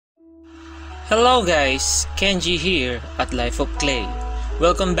Hello guys, Kenji here at Life of Clay.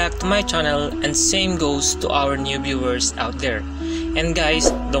 Welcome back to my channel, and same goes to our new viewers out there. And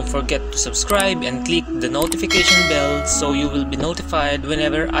guys, don't forget to subscribe and click the notification bell so you will be notified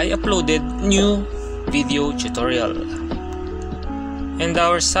whenever I uploaded new video tutorial. And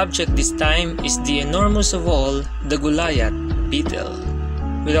our subject this time is the enormous of all, the Goliath Beetle.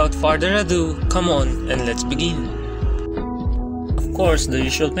 Without further ado, come on and let's begin. Of course, the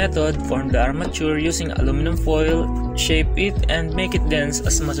usual method: form the armature using aluminum foil, shape it, and make it dense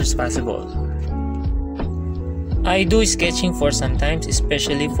as much as possible. I do sketching for sometimes,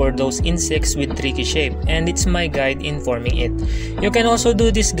 especially for those insects with tricky shape, and it's my guide in forming it. You can also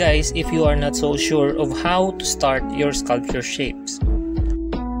do this guys if you are not so sure of how to start your sculpture shapes.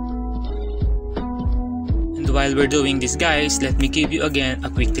 And while we're doing this guys, let me give you again a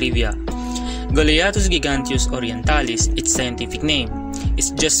quick trivia. Goliathus giganteus orientalis, its scientific name,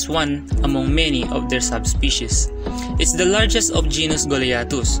 is just one among many of their subspecies. It's the largest of genus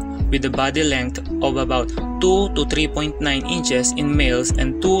Goliathus, with a body length of about 2 to 3.9 inches in males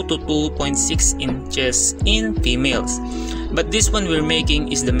and 2 to 2.6 inches in females. But this one we're making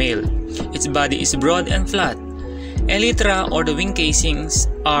is the male. Its body is broad and flat. Elytra or the wing casings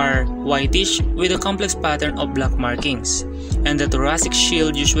are whitish with a complex pattern of black markings, and the thoracic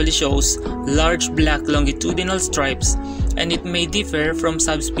shield usually shows large black longitudinal stripes, and it may differ from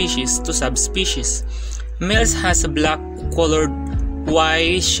subspecies to subspecies. Males has a black colored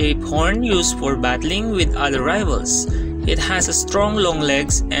Y-shaped horn used for battling with other rivals. It has a strong long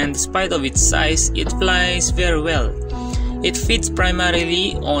legs, and despite of its size, it flies very well. It feeds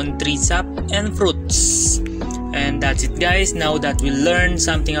primarily on tree sap and fruits. And that's it guys. Now that we learned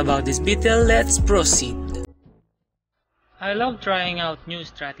something about this beetle, let's proceed. I love trying out new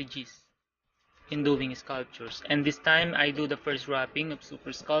strategies in doing sculptures, and this time I do the first wrapping of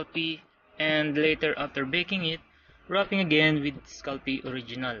supersculpey, and later after baking it, wrapping again with sculpey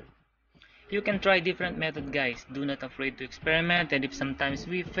original. You can try different method guys, do not afraid to experiment, and if sometimes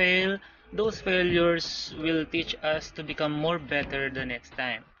we fail, those failures will teach us to become more better the next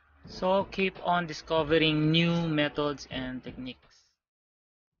time. So keep on discovering new methods and techniques.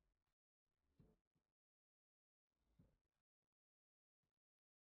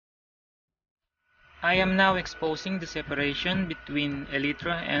 I am now exposing the separation between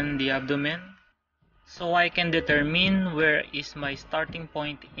elytra and the abdomen, so I can determine where is my starting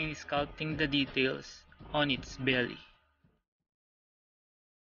point in sculpting the details on its belly.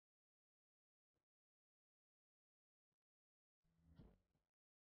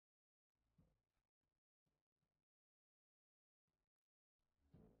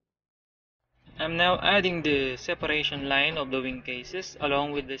 I'm now adding the separation line of the wing cases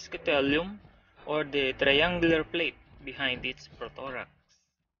along with the scutellum or the triangular plate behind its prothorax.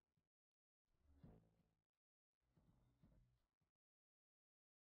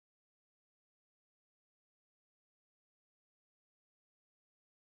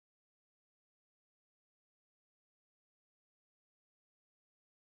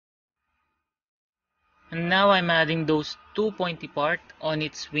 And now I'm adding those two pointy part on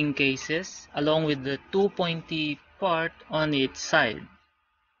its wing cases along with the two pointy part on its side.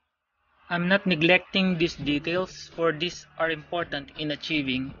 I'm not neglecting these details, for these are important in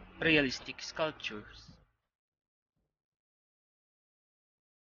achieving realistic sculptures.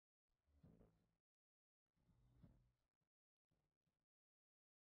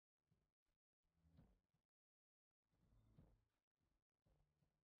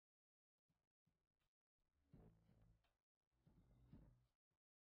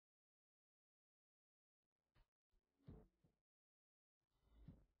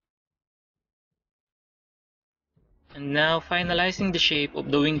 And now finalizing the shape of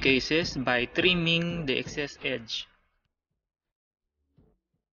the wing cases by trimming the excess edge.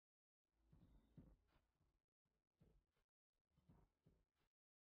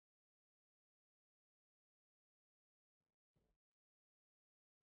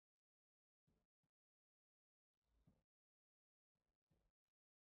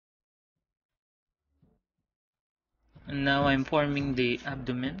 And now I'm forming the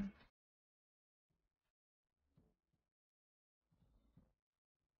abdomen.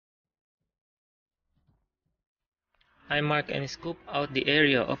 I mark and scoop out the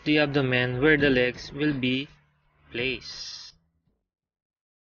area of the abdomen where the legs will be placed.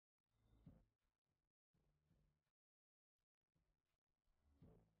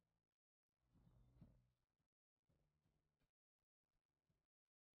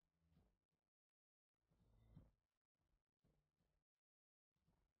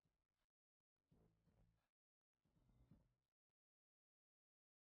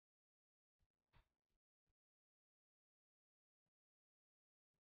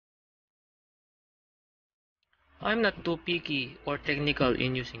 I'm not too picky or technical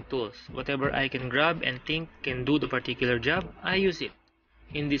in using tools. Whatever I can grab and think can do the particular job, I use it.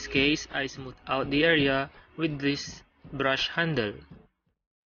 In this case, I smooth out the area with this brush handle.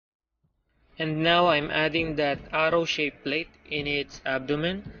 And now I'm adding that arrow-shaped plate in its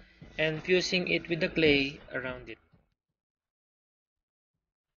abdomen and fusing it with the clay around it.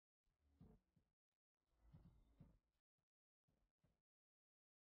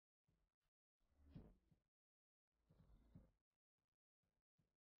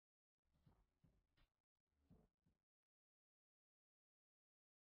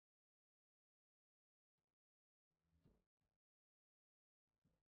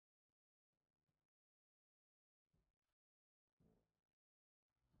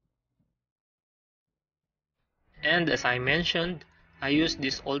 And as I mentioned, I use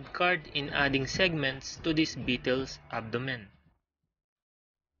this old card in adding segments to this beetle's abdomen.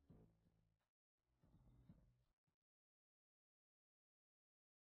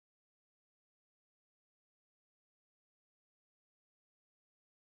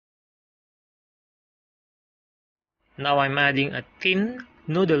 Now I'm adding a thin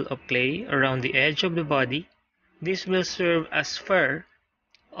noodle of clay around the edge of the body. This will serve as fur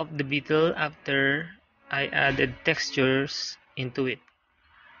of the beetle after I added textures into it.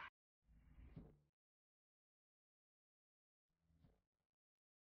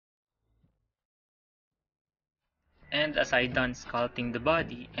 And as I done sculpting the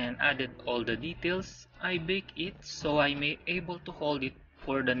body and added all the details, I bake it so I may able to hold it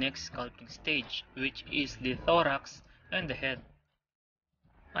for the next sculpting stage, which is the thorax and the head.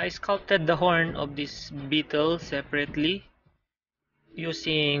 I sculpted the horn of this beetle separately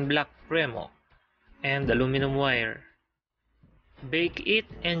using black premo and aluminum wire. Bake it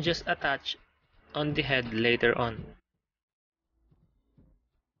and just attach on the head later on.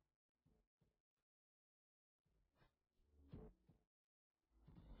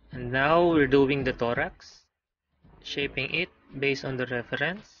 And now we're doing the thorax, shaping it based on the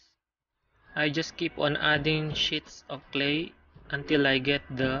reference. I just keep on adding sheets of clay until I get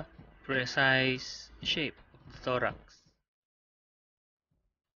the precise shape of the thorax.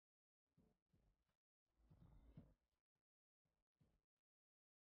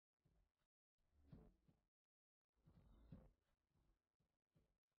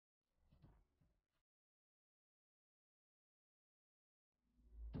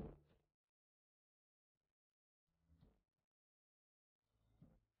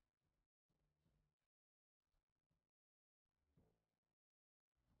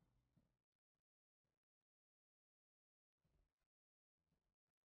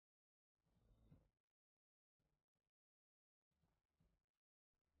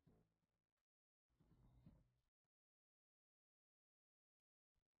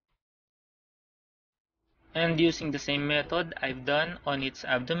 And using the same method I've done on its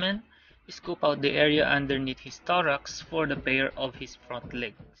abdomen, scoop out the area underneath his thorax for the pair of his front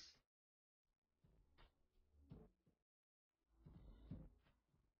legs.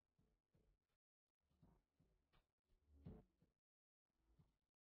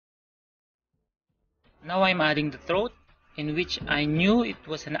 Now I'm adding the throat, in which I knew it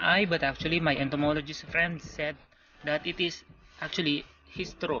was an eye, but actually my entomologist friend said that it is actually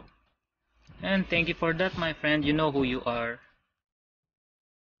his throat. And thank you for that, my friend, you know who you are.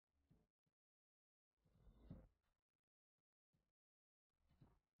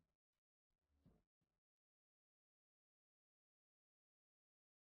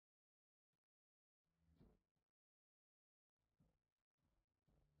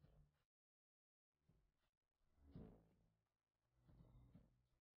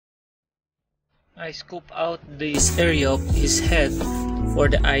 I scoop out this area of his head for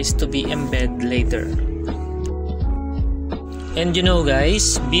the eyes to be embedded later. And you know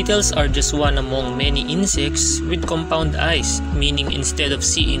guys, beetles are just one among many insects with compound eyes, meaning instead of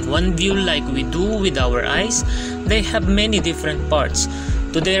seeing one view like we do with our eyes, they have many different parts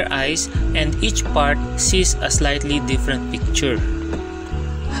to their eyes and each part sees a slightly different picture.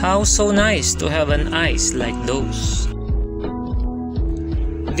 How so nice to have an eyes like those.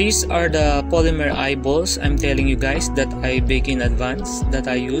 These are the polymer eyeballs I'm telling you guys that I bake in advance that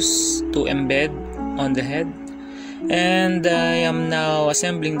I use to embed on the head. And I am now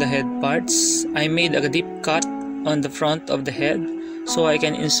assembling the head parts. I made a deep cut on the front of the head so I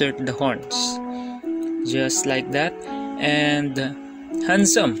can insert the horns. Just like that. And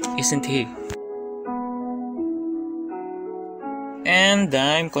handsome, isn't he? And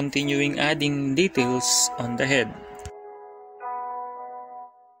I'm continuing adding details on the head.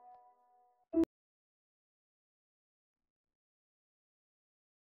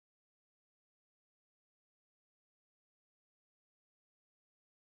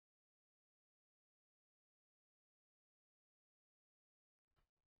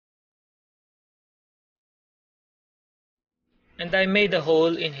 And I made a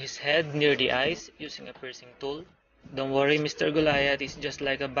hole in his head near the eyes using a piercing tool. Don't worry, Mr. Goliath is just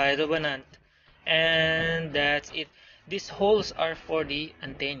like a bite of an ant. And that's it. These holes are for the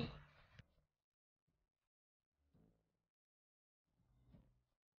antennae.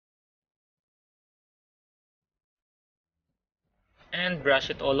 And brush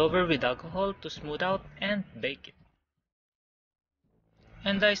it all over with alcohol to smooth out and bake it.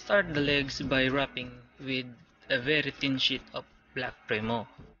 And I start the legs by wrapping with a very thin sheet of black premo.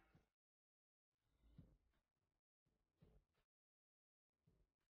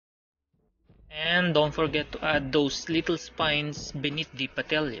 And don't forget to add those little spines beneath the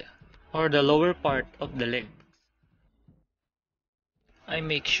patella, or the lower part of the leg. I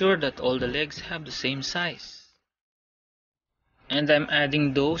make sure that all the legs have the same size. And I'm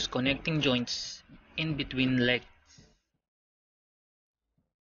adding those connecting joints in between legs.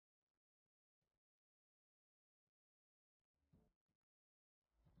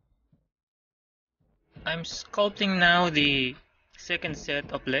 I'm sculpting now the second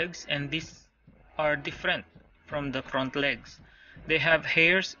set of legs, and these are different from the front legs. They have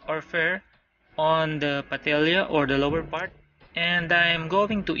hairs or fur on the patella or the lower part, and I'm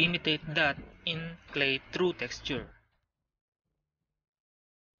going to imitate that in clay through texture.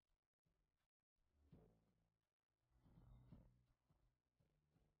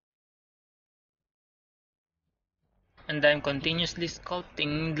 And I'm continuously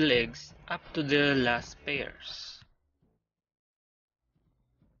sculpting the legs up to the last pairs.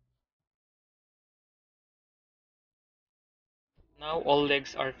 Now all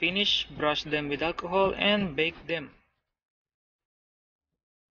legs are finished, brush them with alcohol and bake them.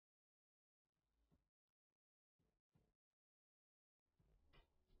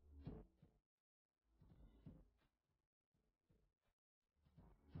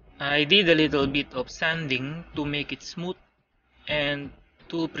 I did a little bit of sanding to make it smooth and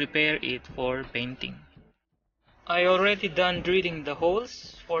to prepare it for painting. I already done drilling the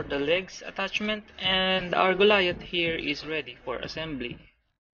holes for the legs attachment, and our Goliath here is ready for assembly.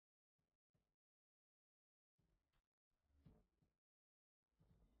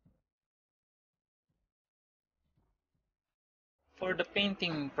 For the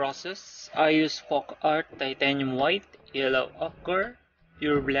painting process, I use Folkart titanium white, yellow ochre,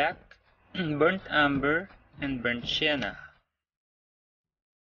 pure black, burnt amber, and burnt sienna.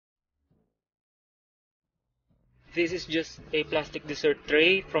 This is just a plastic dessert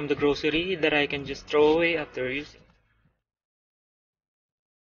tray from the grocery that I can just throw away after using.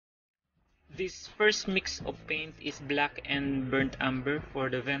 This first mix of paint is black and burnt amber for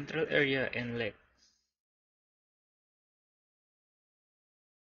the ventral area and legs.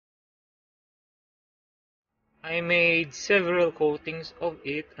 I made several coatings of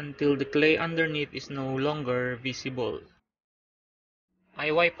it until the clay underneath is no longer visible. I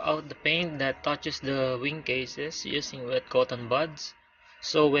wipe out the paint that touches the wing cases using wet cotton buds,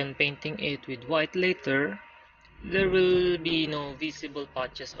 so when painting it with white later, there will be no visible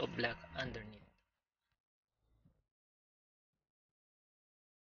patches of black underneath.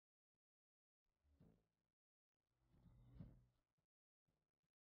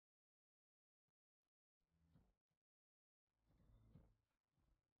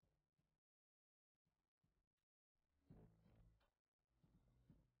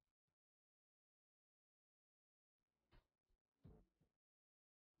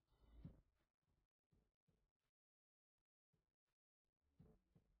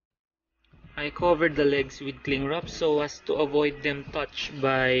 I covered the legs with cling wrap so as to avoid them touched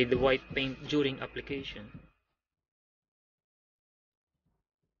by the white paint during application.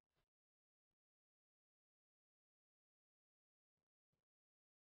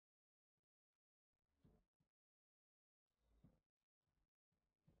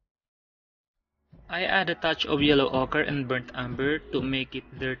 I add a touch of yellow ochre and burnt amber to make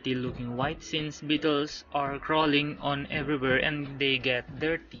it dirty looking white since beetles are crawling on everywhere and they get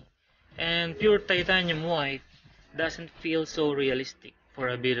dirty. And pure titanium white doesn't feel so realistic for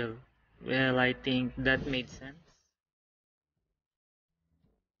a beetle. Well, I think that made sense.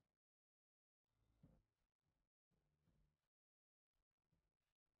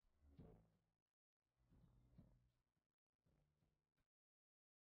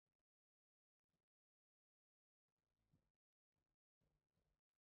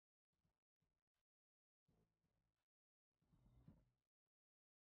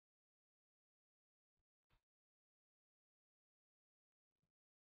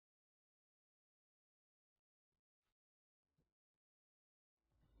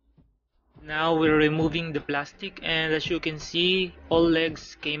 Now we're removing the plastic, and as you can see, all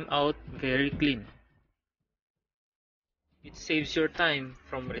legs came out very clean. It saves your time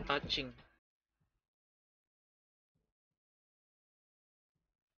from retouching.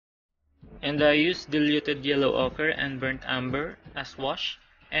 And I use diluted yellow ochre and burnt amber as wash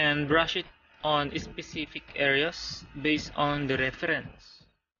and brush it on specific areas based on the reference.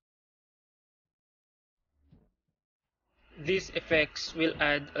 These effects will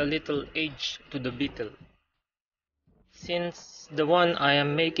add a little age to the beetle. Since the one I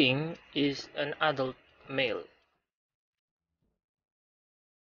am making is an adult male.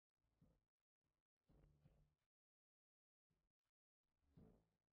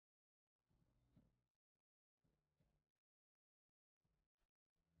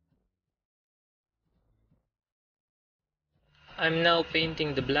 I'm now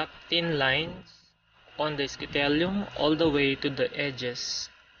painting the black thin lines on the scutellum all the way to the edges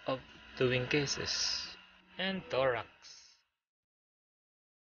of the wing cases and thorax.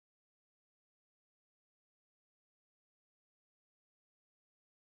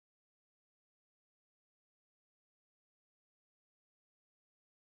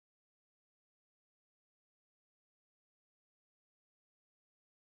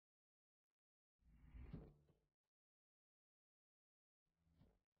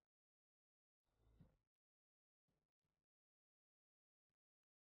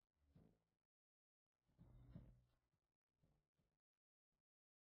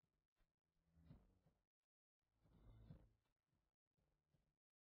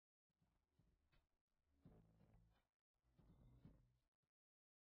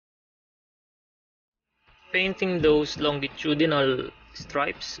 Painting those longitudinal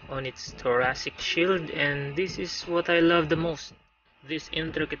stripes on its thoracic shield, and this is what I love the most, these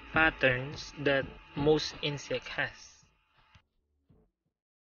intricate patterns that most insect has.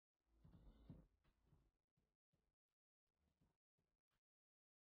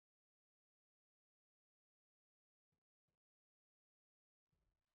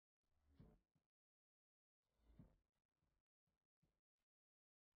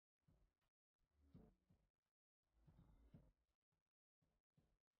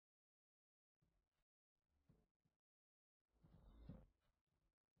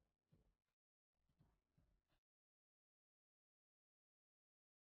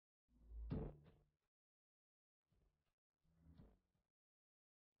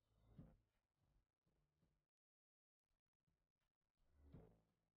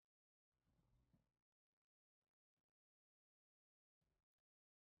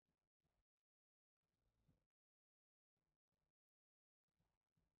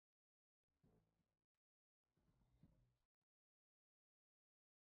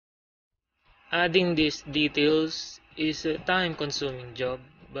 Adding these details is a time-consuming job,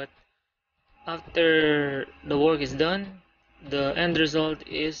 but after the work is done, the end result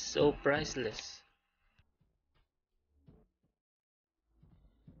is so priceless.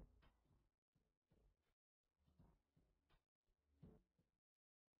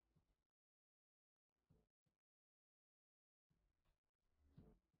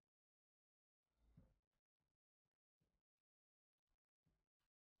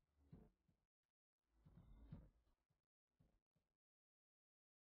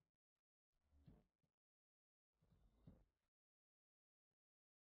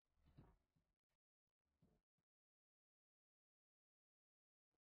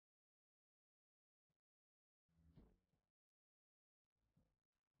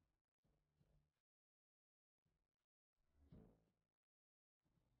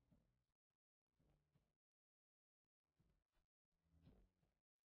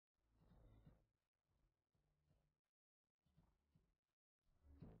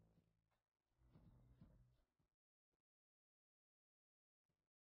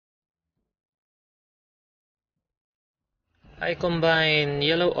 I combine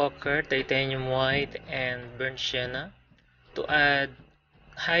yellow ochre, titanium white, and burnt sienna to add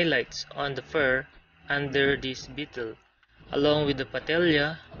highlights on the fur under this beetle, along with the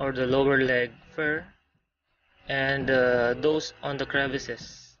patella or the lower leg fur and those on the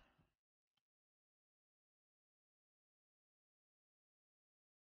crevices.